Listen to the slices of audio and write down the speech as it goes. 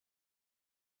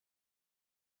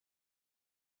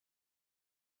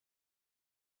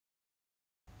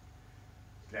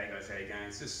G'day guys, how you going?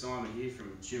 It's just Simon here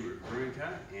from Tumut River Brewing Co,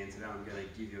 and today I'm going to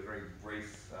give you a very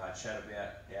brief chat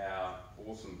about our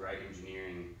awesome, great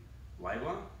engineering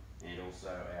labeler and also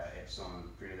our Epson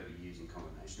printer that we use in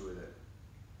combination with it.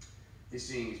 This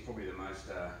thing is probably the most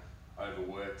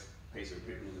overworked piece of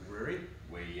equipment in the brewery.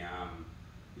 We've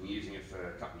been using it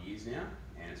for a couple of years now,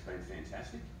 and it's been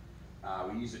fantastic.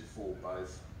 We use it for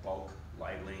both bulk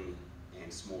labelling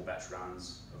and small batch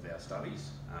runs of our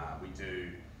stubbies. We do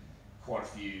quite a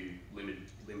few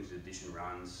limited edition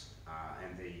runs,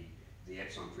 and the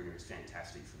Epson printer is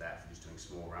fantastic for that, for just doing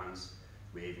small runs.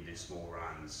 We even do small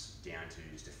runs down to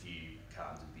just a few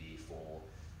cartons of beer for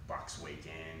bucks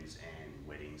weekends and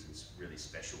weddings and really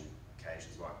special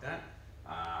occasions like that.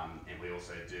 And we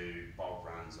also do bulk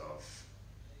runs of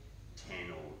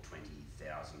 10 or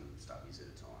 20,000 stubbies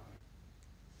at a time.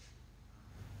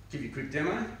 Give you a quick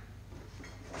demo.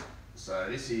 So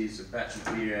this is a batch of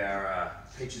beer, our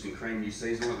peaches and cream new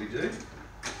seasonal that we do.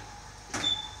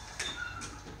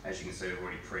 As you can see, we've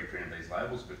already pre-printed these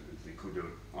labels, but we could do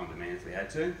it on demand if we had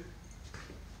to.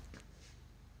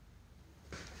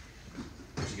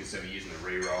 As you can see, we're using the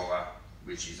re-roller,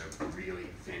 which is a really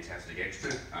fantastic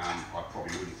extra. I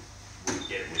probably wouldn't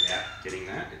get it without getting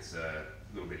that. It's a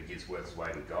little bit of gets worth its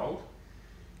weight in gold.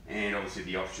 And obviously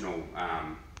the optional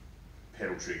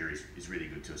pedal trigger is really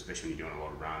good too, especially when you're doing a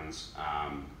lot of runs.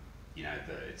 You know,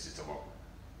 it's just a lot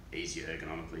easier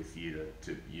ergonomically for you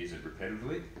to use it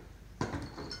repetitively.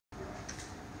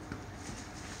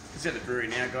 This is at the brewery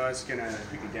now, guys. Going to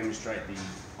quickly demonstrate the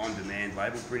on-demand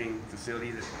label printing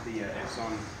facility that the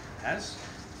Epson has.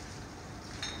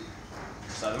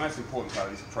 So the most important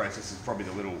part of this process is probably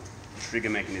the little trigger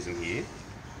mechanism here,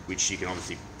 which you can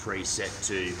obviously preset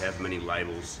to however many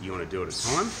labels you want to do at a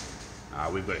time.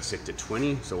 We've got it set to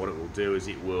 20, so what it will do is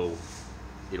it'll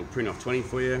print off 20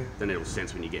 for you, then it'll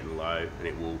sense when you're getting low, and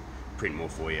it will print more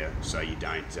for you, so you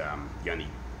don't, you're only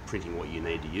printing what you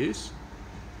need to use.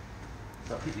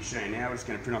 So I'll hit your machine now. We're just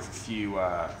going to print off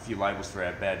a few labels for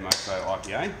our Bad Moso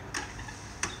IPA.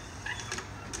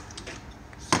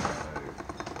 So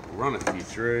we'll run a few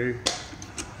through,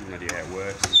 give you an idea how it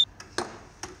works.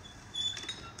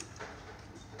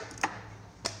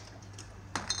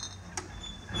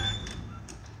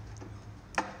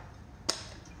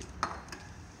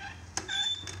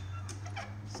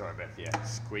 Sorry about the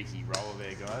squeaky roller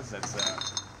there, guys. That's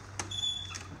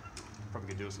probably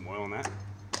could do with some oil on that.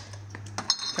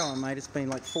 Come on, mate. It's been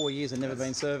like 4 years and never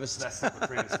been serviced. That's not the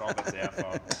printer's fault. That's our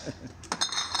fault.